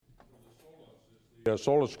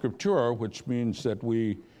Sola Scriptura, which means that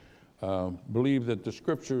we believe that the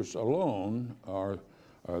Scriptures alone are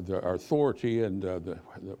the authority and the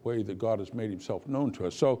way that God has made himself known to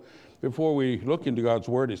us. So before we look into God's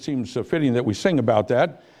Word, it seems fitting that we sing about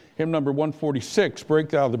that. Hymn number 146, Break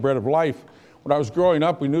Thou the Bread of Life. When I was growing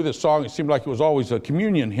up, we knew this song. It seemed like it was always a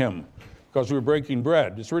communion hymn because we were breaking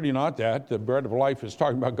bread. It's really not that. The bread of life is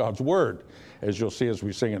talking about God's Word, as you'll see as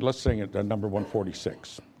we sing it. Let's sing it at number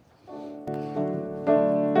 146.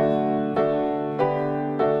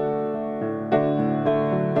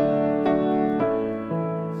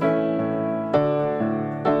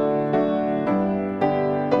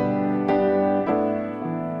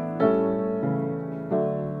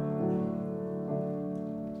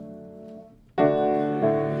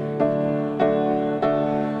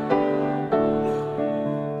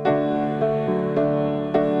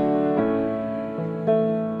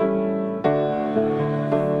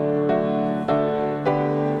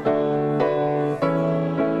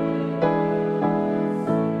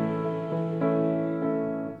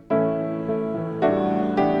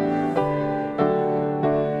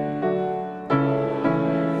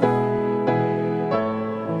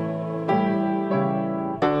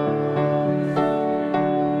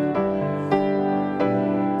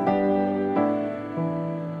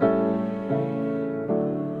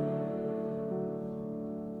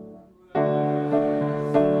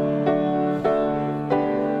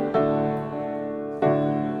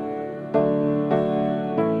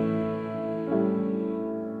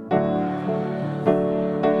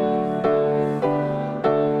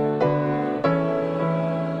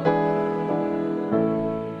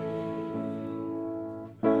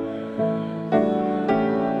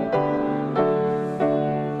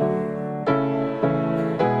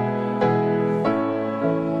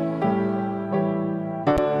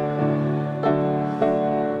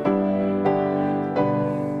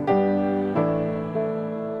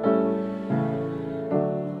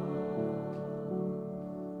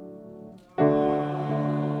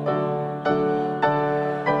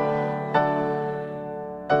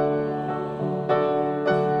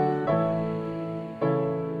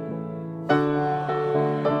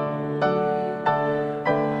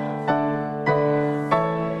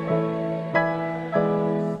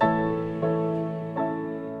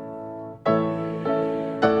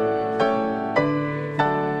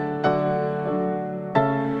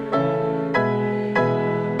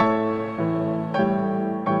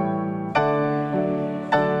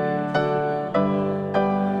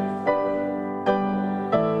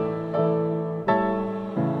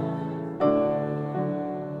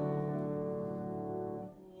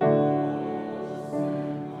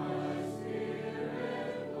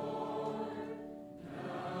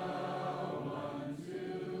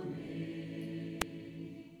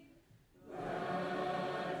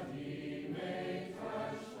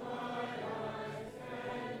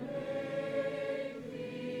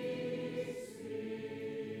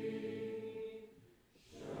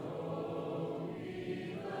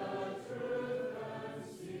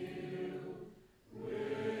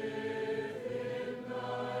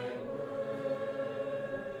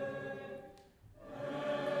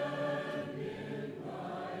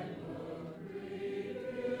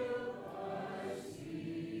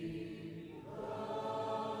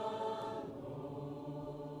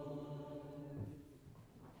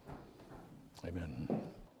 Amen.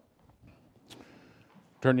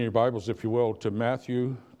 Turn your Bibles, if you will, to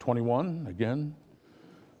Matthew 21 again.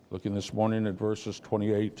 Looking this morning at verses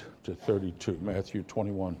 28 to 32. Matthew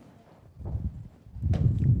 21.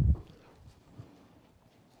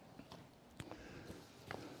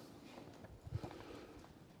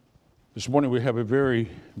 This morning we have a very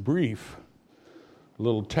brief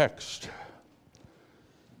little text.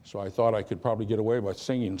 So I thought I could probably get away by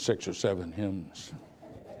singing 6 or 7 hymns.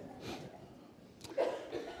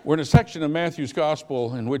 We're in a section of Matthew's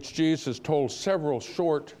Gospel in which Jesus told several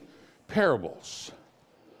short parables.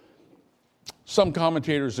 Some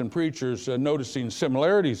commentators and preachers, noticing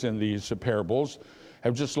similarities in these parables,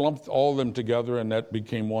 have just lumped all of them together, and that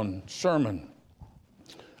became one sermon,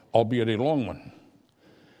 albeit a long one.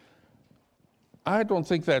 I don't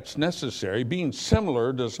think that's necessary. Being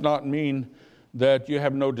similar does not mean that you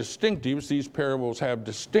have no distinctives. These parables have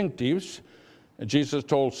distinctives. And Jesus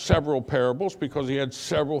told several parables because he had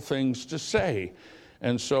several things to say.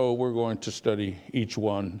 And so we're going to study each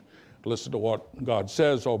one, listen to what God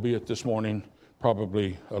says, albeit this morning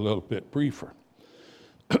probably a little bit briefer.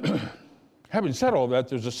 Having said all that,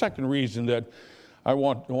 there's a second reason that I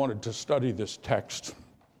wanted to study this text.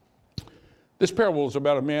 This parable is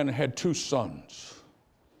about a man who had 2 sons.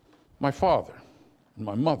 My father and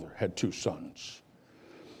my mother had 2 sons.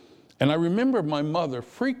 And I remember my mother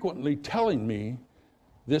frequently telling me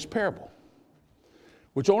this parable,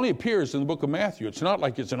 which only appears in the book of Matthew. It's not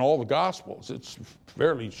like it's in all the Gospels. It's a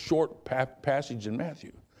fairly short passage in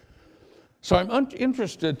Matthew. So I'm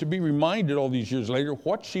interested to be reminded all these years later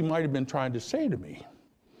what she might have been trying to say to me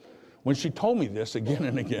when she told me this again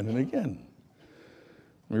and again and again.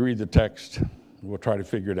 Let me read the text. We'll try to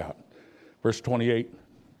figure it out. Verse 28,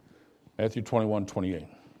 Matthew 21:28.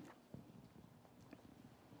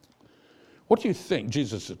 What do you think?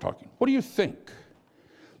 Jesus is talking. What do you think?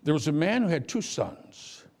 There was a man who had 2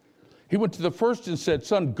 sons. He went to the first and said,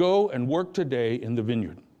 "Son, go and work today in the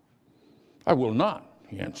vineyard." "I will not,"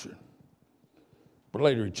 he answered. But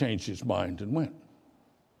later he changed his mind and went.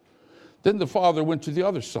 Then the father went to the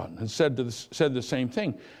other son and said the same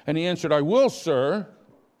thing. And he answered, "I will, sir,"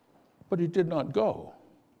 but he did not go.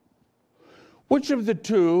 Which of the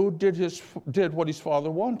 2 did what his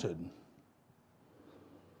father wanted?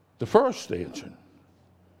 "The first," they answered.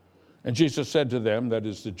 And Jesus said to them, that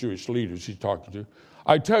is the Jewish leaders he's talking to,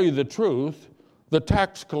 "I tell you the truth, the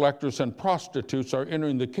tax collectors and prostitutes are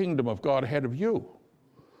entering the kingdom of God ahead of you.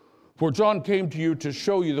 For John came to you to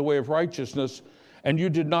show you the way of righteousness, and you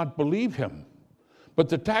did not believe him. But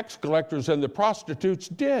the tax collectors and the prostitutes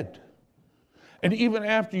did. And even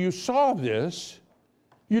after you saw this,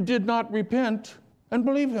 you did not repent and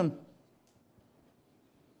believe him."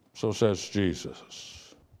 So says Jesus.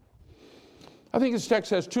 I think this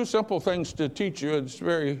text has 2 simple things to teach you. It's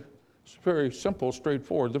very simple,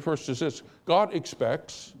 straightforward. The first is this: God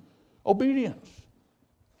expects obedience.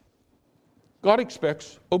 God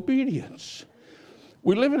expects obedience.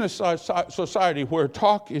 We live in a society where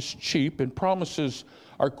talk is cheap and promises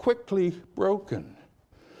are quickly broken.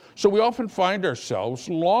 So we often find ourselves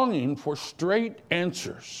longing for straight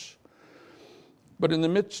answers. But in the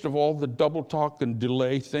midst of all the double talk and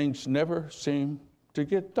delay, things never seem to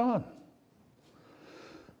get done.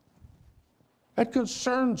 That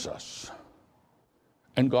concerns us.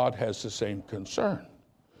 And God has the same concern.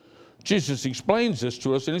 Jesus explains this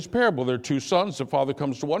to us in his parable. There are 2 sons. The father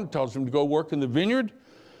comes to one and tells him to go work in the vineyard.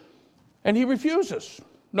 And he refuses.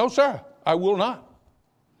 "No, sir, I will not."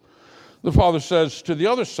 The father says to the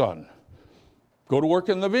other son, "Go to work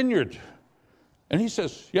in the vineyard." And he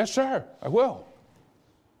says, "Yes, sir, I will."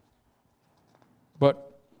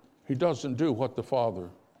 But he doesn't do what the father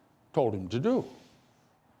told him to do.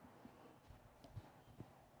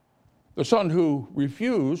 The son who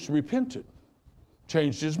refused repented,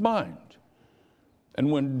 changed his mind,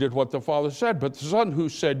 and went and did what the father said. But the son who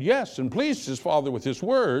said yes and pleased his father with his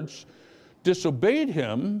words disobeyed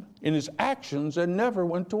him in his actions and never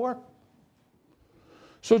went to work.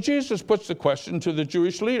 So Jesus puts the question to the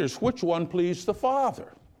Jewish leaders: which one pleased the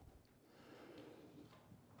father?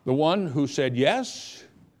 The one who said yes,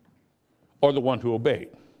 or the one who obeyed?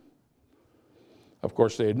 Of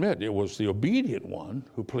course, they admit it was the obedient one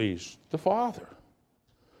who pleased the Father.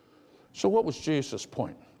 So what was Jesus'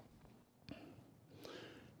 point?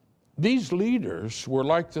 These leaders were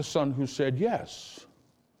like the son who said yes,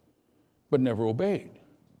 but never obeyed.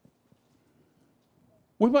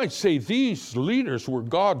 We might say these leaders were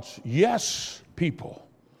God's yes people.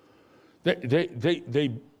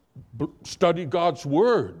 They studied God's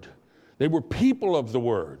word. They were people of the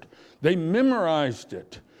word. They memorized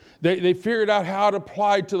it. They figured out how it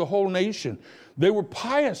applied to the whole nation. They were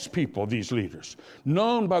pious people, these leaders,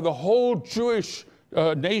 known by the whole Jewish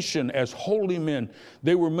nation as holy men.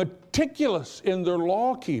 They were meticulous in their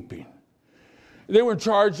law keeping. They were in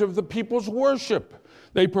charge of the people's worship.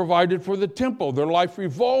 They provided for the temple. Their life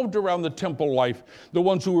revolved around the temple life. The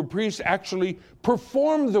ones who were priests actually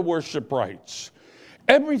performed the worship rites.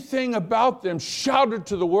 Everything about them shouted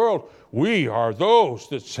to the world, "We are those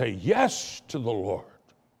that say yes to the Lord."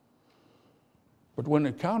 But when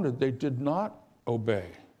it counted, they did not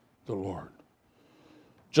obey the Lord.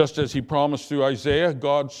 Just as he promised through Isaiah,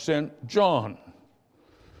 God sent John,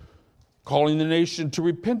 calling the nation to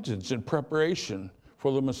repentance in preparation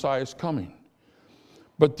for the Messiah's coming.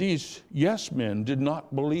 But these yes men did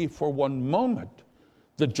not believe for one moment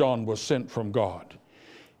that John was sent from God.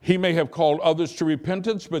 He may have called others to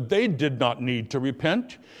repentance, but they did not need to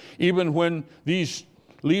repent. Even when these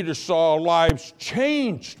leaders saw lives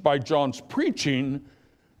changed by John's preaching,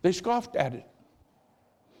 they scoffed at it.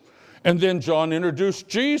 And then John introduced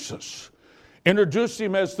Jesus, introduced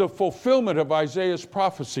him as the fulfillment of Isaiah's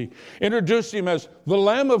prophecy, introduced him as the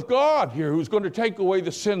Lamb of God here who's going to take away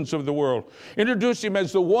the sins of the world, introduced him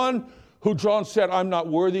as the one who John said, "I'm not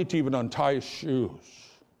worthy to even untie his shoes."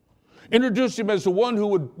 Introduced him as the one who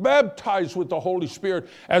would baptize with the Holy Spirit,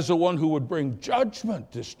 as the one who would bring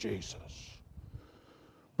judgment, this Jesus.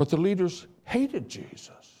 But the leaders hated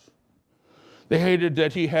Jesus. They hated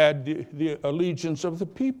that he had the allegiance of the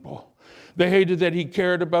people. They hated that he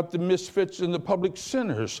cared about the misfits and the public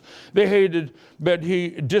sinners. They hated that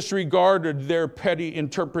he disregarded their petty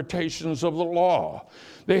interpretations of the law.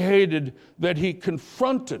 They hated that he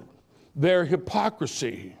confronted their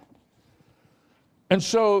hypocrisy. And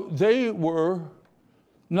so they were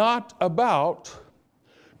not about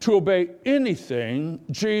to obey anything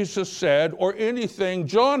Jesus said or anything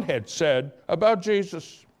John had said about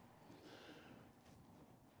Jesus.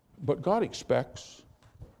 But God expects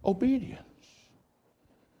obedience.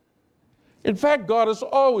 In fact, God has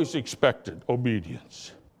always expected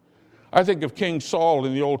obedience. I think of King Saul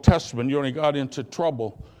in the Old Testament. He only got into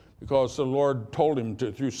trouble because the Lord told him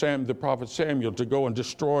to, through the prophet Samuel, to go and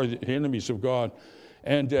destroy the enemies of God.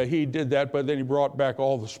 And he did that, but then he brought back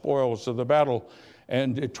all the spoils of the battle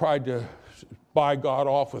and tried to buy God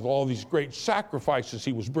off with all these great sacrifices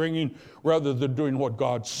he was bringing rather than doing what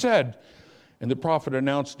God said. And the prophet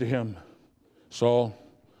announced to him, Saul,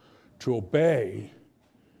 to obey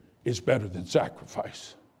is better than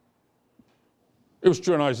sacrifice. It was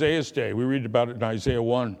true in Isaiah's day. We read about it in Isaiah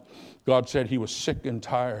 1. God said he was sick and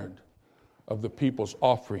tired of the people's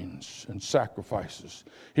offerings and sacrifices.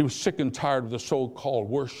 He was sick and tired of the so-called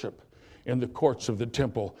worship in the courts of the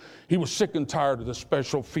temple. He was sick and tired of the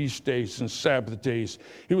special feast days and Sabbath days.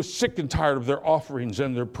 He was sick and tired of their offerings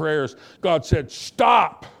and their prayers. God said,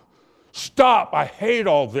 stop, I hate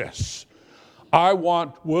all this. I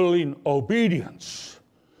want willing obedience,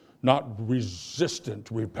 not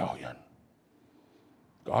resistant rebellion.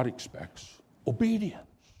 God expects obedience.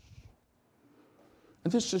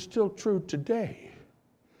 And this is still true today.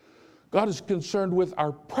 God is concerned with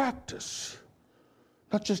our practice,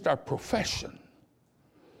 not just our profession.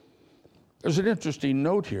 There's an interesting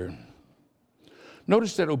note here.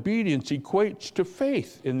 Notice that obedience equates to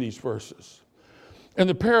faith in these verses. In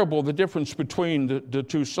the parable, the difference between the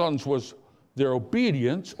two sons was their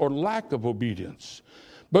obedience or lack of obedience.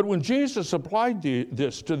 But when Jesus applied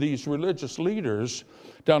this to these religious leaders,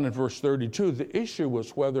 down in verse 32, the issue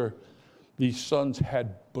was whether these sons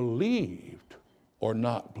had believed or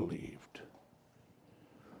not believed.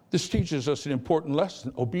 This teaches us an important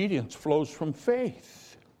lesson. Obedience flows from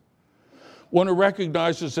faith. One who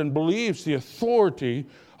recognizes and believes the authority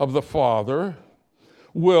of the Father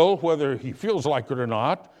will, whether he feels like it or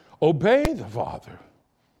not, obey the Father.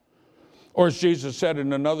 Or as Jesus said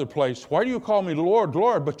in another place, why do you call me Lord,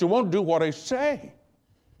 Lord, but you won't do what I say?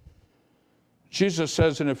 Jesus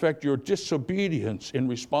says, in effect, your disobedience in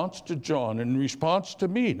response to John, in response to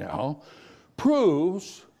me now,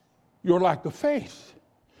 proves your lack of faith.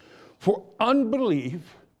 For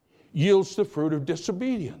unbelief yields the fruit of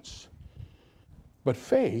disobedience, but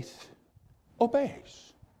faith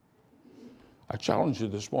obeys. I challenge you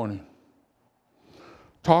this morning.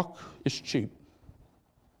 Talk is cheap.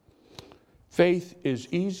 Faith is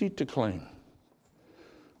easy to claim,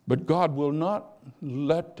 but God will not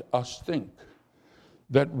let us think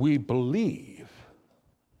that we believe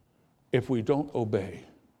if we don't obey.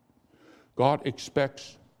 God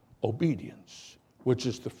expects obedience, which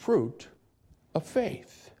is the fruit of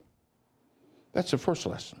faith. That's the first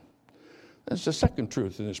lesson. That's the second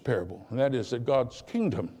truth in this parable, and that is that God's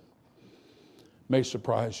kingdom may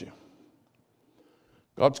surprise you.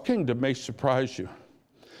 God's kingdom may surprise you.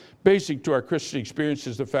 Basic to our Christian experience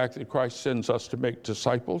is the fact that Christ sends us to make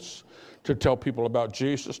disciples, to tell people about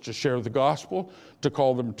Jesus, to share the gospel, to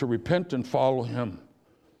call them to repent and follow him.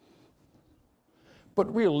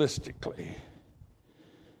 But realistically,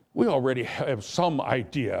 we already have some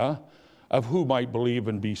idea of who might believe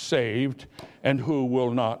and be saved and who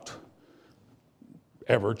will not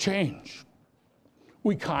ever change.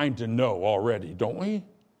 We kind of know already, don't we?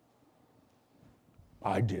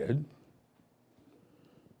 I did.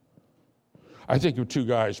 I think of two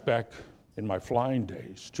guys back in my flying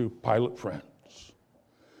days, two pilot friends,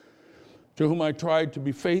 to whom I tried to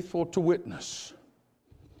be faithful to witness,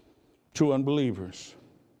 two unbelievers.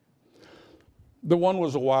 The one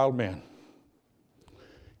was a wild man.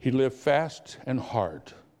 He lived fast and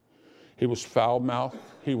hard. He was foul-mouthed.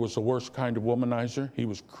 He was the worst kind of womanizer. He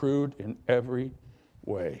was crude in every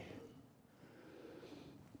way.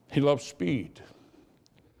 He loved speed.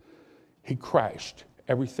 He crashed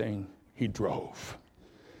everything he drove.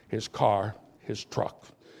 His car, his truck,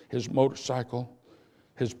 his motorcycle,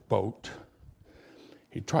 his boat.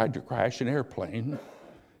 He tried to crash an airplane.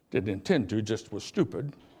 Didn't intend to, just was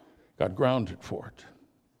stupid. Got grounded for it.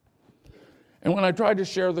 And when I tried to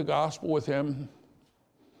share the gospel with him,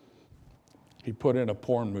 he put in a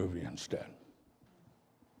porn movie instead.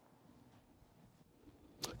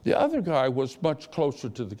 The other guy was much closer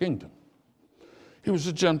to the kingdom. He was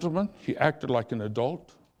a gentleman. He acted like an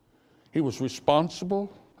adult. He was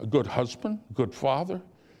responsible, a good husband, a good father.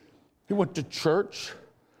 He went to church,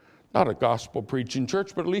 not a gospel preaching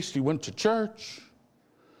church, but at least he went to church.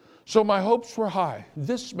 So my hopes were high.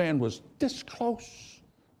 This man was this close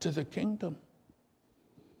to the kingdom,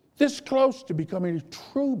 this close to becoming a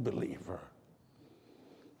true believer.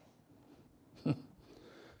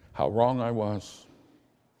 How wrong I was.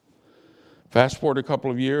 Fast forward a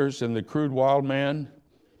couple of years, and the crude wild man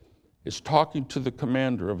is talking to the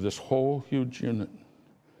commander of this whole huge unit,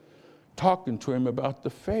 talking to him about the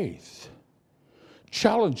faith,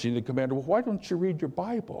 challenging the commander, well, why don't you read your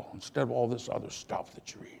Bible instead of all this other stuff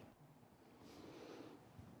that you read?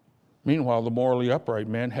 Meanwhile, the morally upright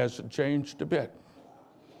man hasn't changed a bit.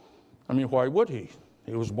 I mean, why would he?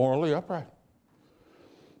 He was morally upright.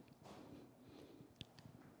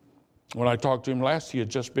 When I talked to him last, he had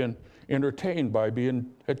just been entertained by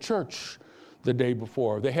being at church the day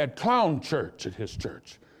before. They had clown church at his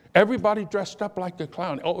church. Everybody dressed up like a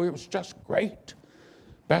clown. Oh, it was just great.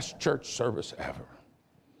 Best church service ever.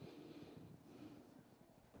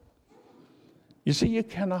 You see, you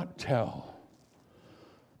cannot tell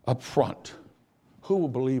up front who will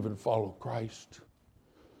believe and follow Christ.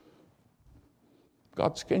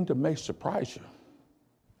 God's kingdom may surprise you.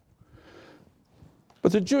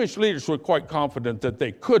 But the Jewish leaders were quite confident that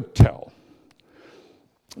they could tell.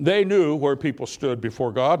 They knew where people stood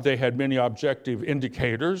before God. They had many objective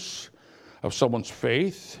indicators of someone's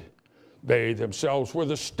faith. They themselves were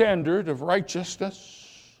the standard of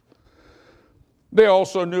righteousness. They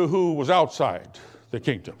also knew who was outside the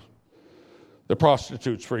kingdom. The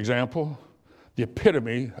prostitutes, for example, the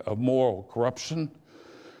epitome of moral corruption,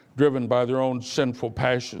 driven by their own sinful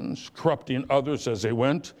passions, corrupting others as they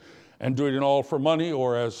went, and doing it all for money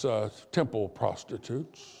or as temple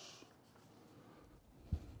prostitutes.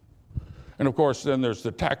 And of course, then there's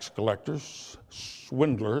the tax collectors,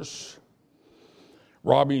 swindlers,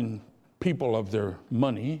 robbing people of their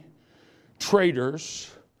money, traitors,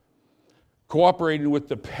 cooperating with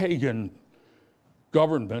the pagan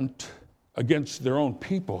government against their own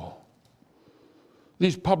people.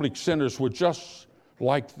 These public sinners were just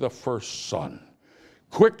like the first son,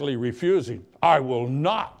 quickly refusing, I will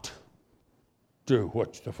not do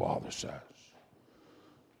what the Father says.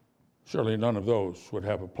 Surely none of those would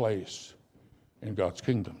have a place in God's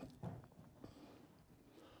kingdom.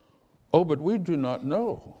 Oh, but we do not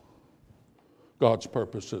know God's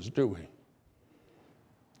purposes, do we?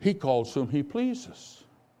 He calls whom he pleases.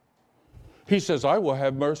 He says, I will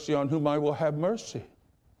have mercy on whom I will have mercy.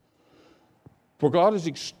 For God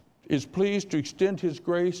is pleased to extend his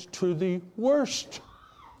grace to the worst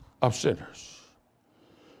of sinners.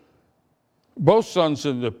 Both sons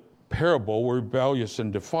in the parable were rebellious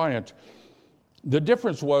and defiant. The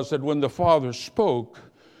difference was that when the father spoke,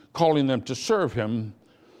 calling them to serve him,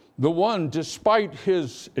 the one, despite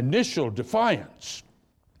his initial defiance,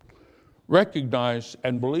 recognized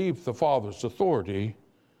and believed the father's authority,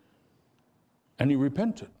 and he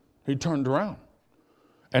repented. He turned around.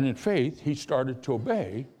 And in faith, he started to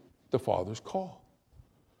obey the father's call.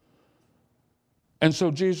 And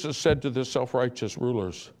so Jesus said to the self-righteous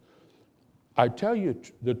rulers, I tell you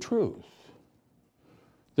the truth.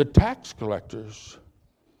 The tax collectors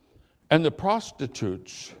and the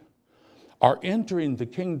prostitutes are entering the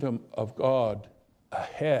kingdom of God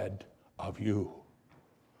ahead of you.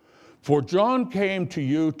 For John came to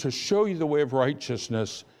you to show you the way of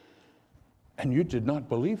righteousness, and you did not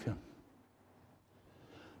believe him.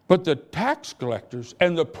 But the tax collectors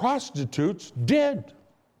and the prostitutes did.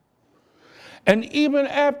 And even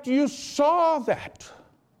after you saw that,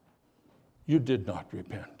 you did not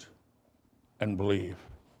repent and believe.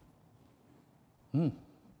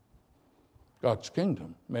 God's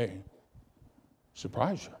kingdom may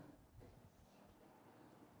surprise you.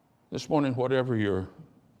 This morning, whatever your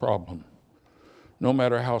problem, no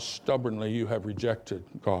matter how stubbornly you have rejected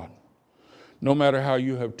God, no matter how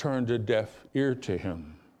you have turned a deaf ear to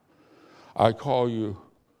him, I call you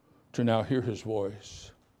to now hear his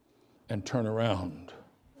voice and turn around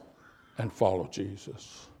and follow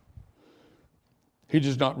Jesus. He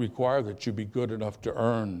does not require that you be good enough to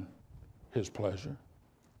earn his pleasure.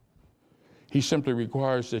 He simply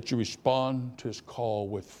requires that you respond to his call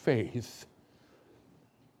with faith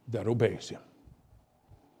that obeys him.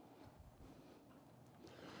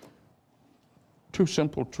 Two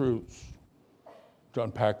simple truths to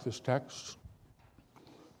unpack this text.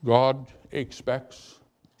 God expects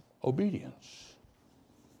obedience.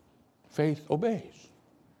 Faith obeys.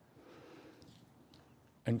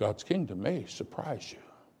 And God's kingdom may surprise you.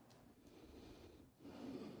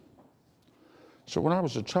 So when I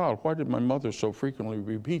was a child, why did my mother so frequently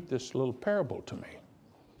repeat this little parable to me?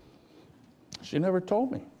 She never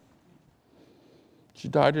told me. She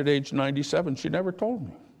died at age 97. She never told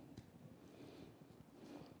me.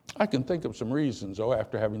 I can think of some reasons, though,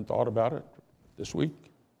 after having thought about it this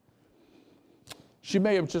week. She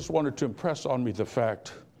may have just wanted to impress on me the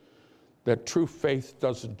fact that true faith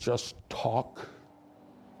doesn't just talk,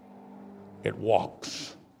 it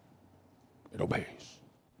walks, it obeys.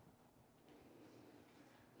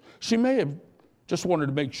 She may have just wanted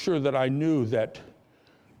to make sure that I knew that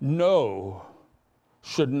no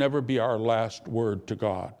should never be our last word to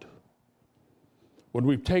God. When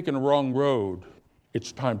we've taken a wrong road,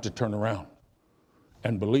 it's time to turn around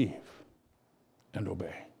and believe and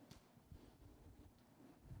obey.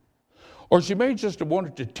 Or she may just have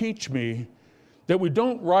wanted to teach me that we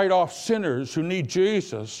don't write off sinners who need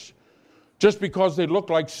Jesus just because they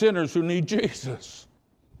look like sinners who need Jesus.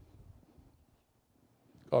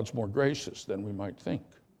 God's more gracious than we might think.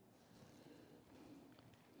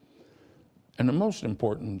 And the most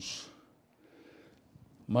importance,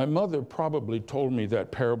 my mother probably told me that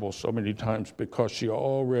parable so many times because she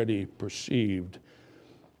already perceived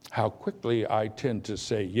how quickly I tend to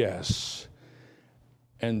say yes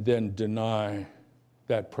and then deny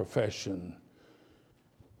that profession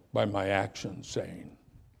by my actions saying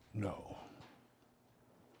no.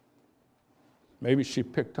 Maybe she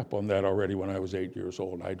picked up on that already when I was 8 years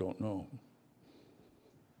old. I don't know.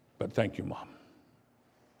 But thank you, Mom.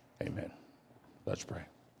 Amen. Let's pray.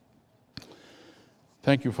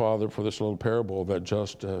 Thank you, Father, for this little parable that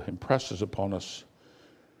just impresses upon us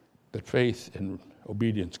that faith and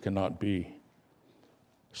obedience cannot be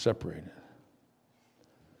separated.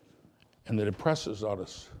 And that impresses on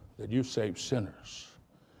us that you save sinners,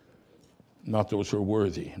 not those who are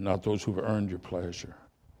worthy, not those who have earned your pleasure.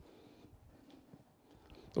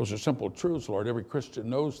 Those are simple truths, Lord. Every Christian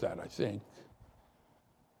knows that, I think.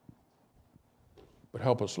 But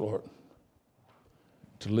help us, Lord,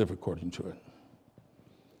 to live according to it.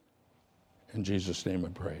 In Jesus' name I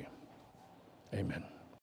pray. Amen.